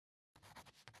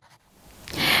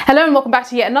Hello and welcome back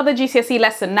to yet another GCSE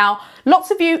lesson. Now, lots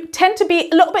of you tend to be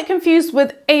a little bit confused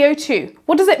with AO2.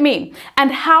 What does it mean? And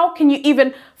how can you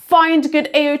even find good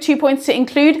AO2 points to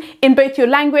include in both your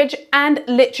language and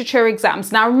literature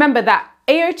exams? Now, remember that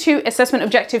AO2 Assessment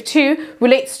Objective 2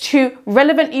 relates to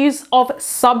relevant use of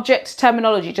subject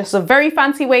terminology, just a very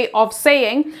fancy way of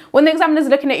saying when the examiner is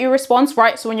looking at your response,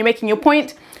 right? So when you're making your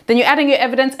point, then you're adding your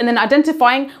evidence and then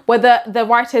identifying whether the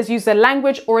writer has used a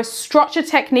language or a structure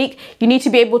technique. You need to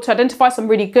be able to identify some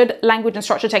really good language and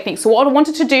structure techniques. So what I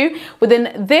wanted to do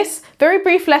within this very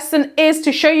brief lesson is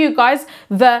to show you guys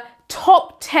the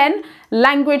top 10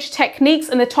 language techniques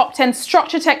and the top 10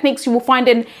 structure techniques you will find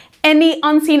in any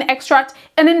unseen extract.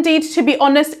 And indeed, to be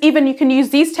honest, even you can use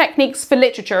these techniques for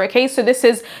literature, okay? So this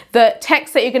is the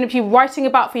text that you're going to be writing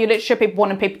about for your literature paper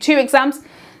 1 and paper 2 exams.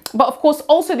 But of course,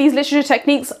 also these literature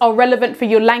techniques are relevant for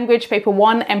your language paper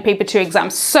 1 and paper 2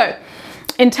 exams. So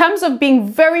in terms of being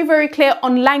very, very clear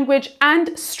on language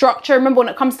and structure, remember when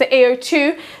it comes to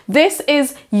AO2, this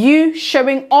is you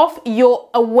showing off your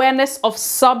awareness of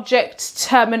subject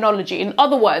terminology. In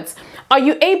other words, are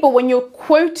you able, when you're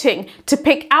quoting, to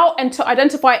pick out and to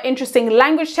identify interesting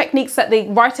language techniques that the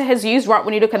writer has used, right?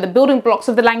 When you look at the building blocks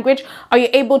of the language, are you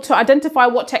able to identify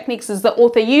what techniques is the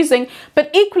author using? But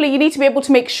equally, you need to be able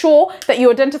to make sure that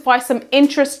you identify some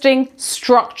interesting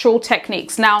structural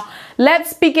techniques. Now,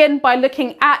 let's begin by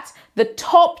looking at the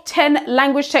top 10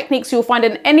 language techniques you'll find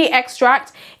in any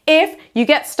extract. If you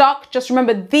get stuck, just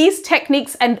remember these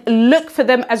techniques and look for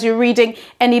them as you're reading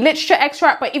any literature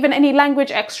extract, but even any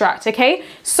language extract, okay?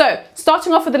 So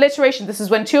starting off with alliteration, this is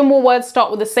when two or more words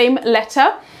start with the same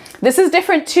letter. This is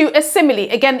different to a simile.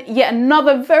 Again, yet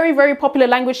another very, very popular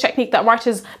language technique that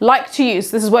writers like to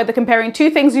use. This is where they're comparing two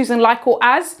things using like or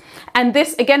as. And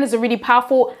this, again, is a really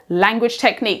powerful language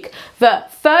technique. The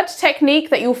third technique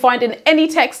that you'll find in any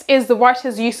text is the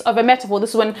writer's use of a metaphor.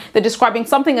 This is when they're describing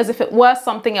something as if it were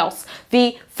something else.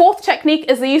 The fourth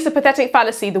technique is the use of pathetic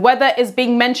fallacy. The weather is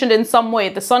being mentioned in some way,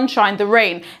 the sunshine, the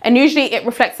rain, and usually it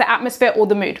reflects the atmosphere or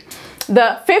the mood.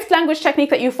 The fifth language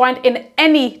technique that you find in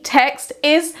any text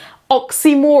is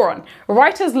oxymoron.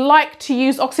 Writers like to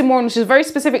use oxymoron, which is a very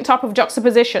specific type of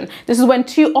juxtaposition. This is when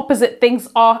two opposite things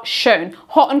are shown,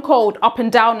 hot and cold, up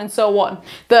and down, and so on.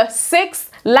 The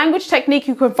sixth language technique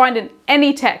you can find in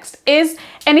any text is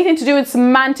anything to do with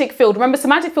semantic field. Remember,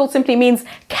 semantic field simply means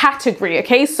category,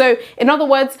 okay? So in other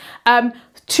words,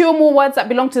 two or more words that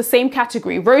belong to the same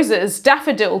category. Roses,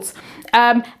 daffodils,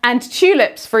 and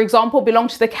tulips, for example, belong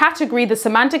to the category, the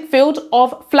semantic field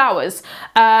of flowers.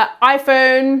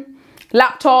 iPhone,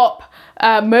 laptop,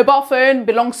 mobile phone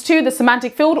belongs to the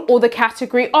semantic field or the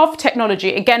category of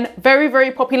technology. Again, very,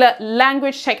 very popular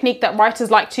language technique that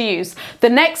writers like to use. The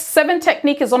next seventh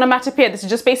technique is onomatopoeia. This is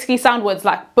just basically sound words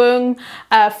like boom,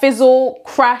 fizzle,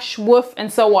 crash, woof,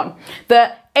 and so on.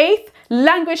 The eighth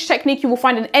language technique you will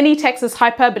find in any text is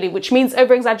hyperbole, which means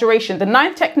over-exaggeration. The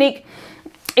ninth technique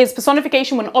is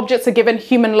personification, when objects are given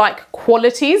human-like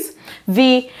qualities.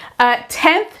 The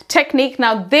 10th technique,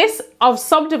 now this, I've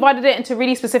subdivided it into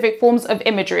really specific forms of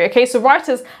imagery, okay? So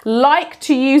writers like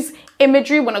to use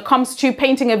imagery when it comes to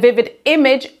painting a vivid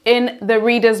image in the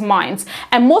reader's minds.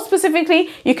 And more specifically,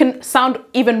 you can sound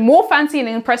even more fancy and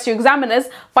impress your examiners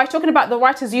by talking about the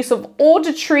writer's use of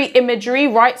auditory imagery,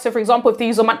 right? So for example, if they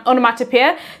use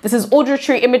onomatopoeia, this is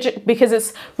auditory image because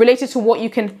it's related to what you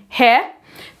can hear.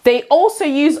 They also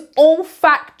use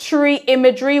olfactory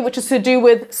imagery, which is to do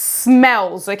with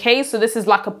smells, okay? So this is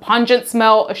like a pungent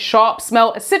smell, a sharp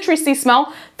smell, a citrusy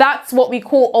smell. That's what we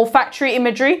call olfactory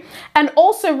imagery. And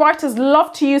also writers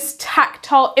love to use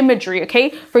tactile imagery,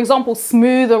 okay? For example,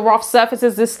 smooth or rough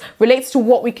surfaces. This relates to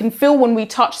what we can feel when we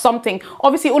touch something.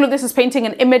 Obviously, all of this is painting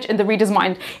an image in the reader's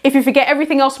mind. If you forget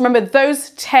everything else, remember those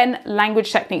 10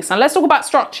 language techniques. Now let's talk about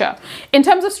structure. In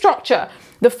terms of structure,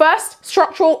 the first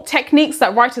structural techniques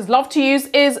that writers love to use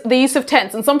is the use of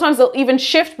tense, and sometimes they'll even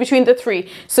shift between the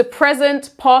three. So present,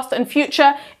 past, and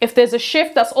future. If there's a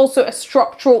shift, that's also a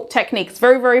structural technique. It's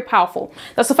very, very powerful.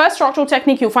 That's the first structural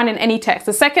technique you'll find in any text.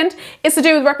 The second is to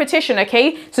do with repetition,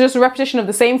 okay? So just a repetition of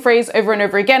the same phrase over and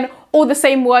over again, or the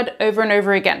same word over and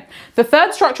over again. The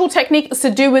third structural technique is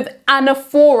to do with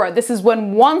anaphora. This is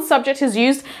when one subject is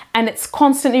used and it's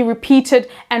constantly repeated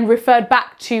and referred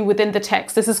back to within the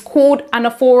text. This is called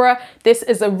anaphora. This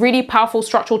is a really powerful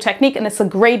structural technique, and it's a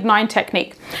grade 9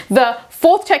 technique. The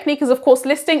fourth technique is, of course,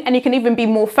 listing, and you can even be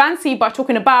more fancy by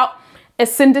talking about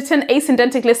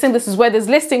asyndetic listing. This is where there's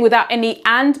listing without any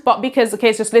and, but because, okay,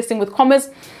 it's just listing with commas.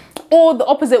 Or the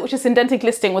opposite, which is syndetic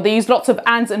listing, where they use lots of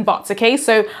ands and buts, okay?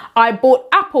 So I bought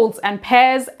apples and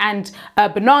pears and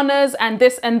bananas and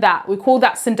this and that. We call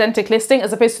that syndetic listing,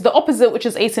 as opposed to the opposite, which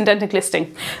is asyndetic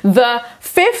listing. The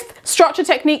fifth structure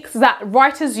technique that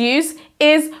writers use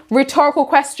is rhetorical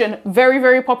question. Very,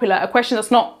 very popular. A question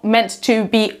that's not meant to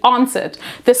be answered.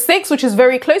 The sixth, which is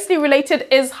very closely related,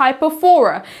 is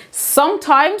hyperphora.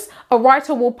 Sometimes a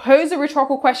writer will pose a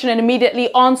rhetorical question and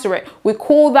immediately answer it. We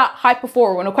call that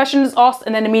hyperphora, when a question is asked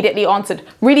and then immediately answered.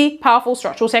 Really powerful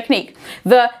structural technique.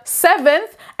 The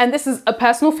seventh, and this is a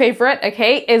personal favorite,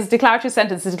 okay, is declarative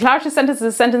sentences. Declarative sentence is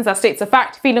a sentence that states a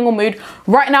fact, feeling, or mood.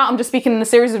 Right now, I'm just speaking in a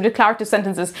series of declarative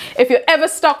sentences. If you're ever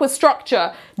stuck with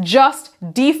structure, just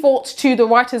default to the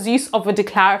writer's use of a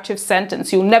declarative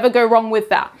sentence. You'll never go wrong with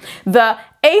that. The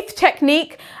eighth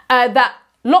technique that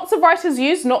lots of writers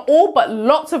use, not all, but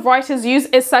lots of writers use,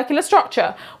 is circular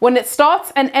structure, when it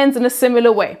starts and ends in a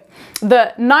similar way.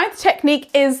 The ninth technique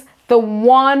is the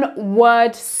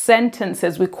one-word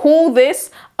sentences. We call this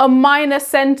a minor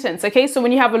sentence, okay? So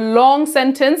when you have a long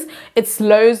sentence, it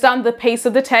slows down the pace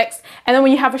of the text. And then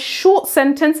when you have a short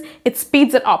sentence, it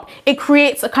speeds it up. It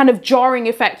creates a kind of jarring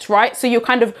effect, right? So you're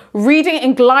kind of reading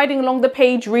and gliding along the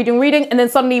page, reading, and then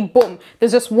suddenly, boom,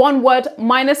 there's just one word,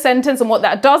 minor sentence. And what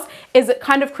that does is it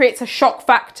kind of creates a shock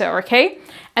factor, okay?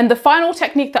 And the final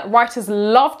technique that writers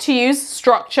love to use,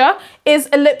 structure, is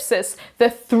ellipsis, the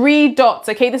 3 dots,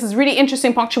 okay? This is really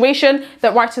interesting punctuation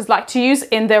that writers like to use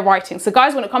in their writing. So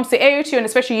guys, when it comes to AO2, and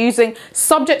especially using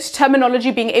subject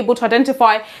terminology, being able to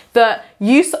identify the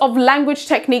use of language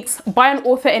techniques by an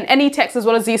author in any text, as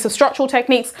well as the use of structural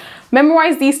techniques,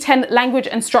 memorize these 10 language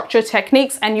and structure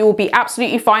techniques and you will be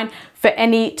absolutely fine for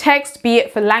any text, be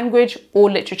it for language or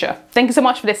literature. Thank you so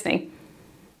much for listening.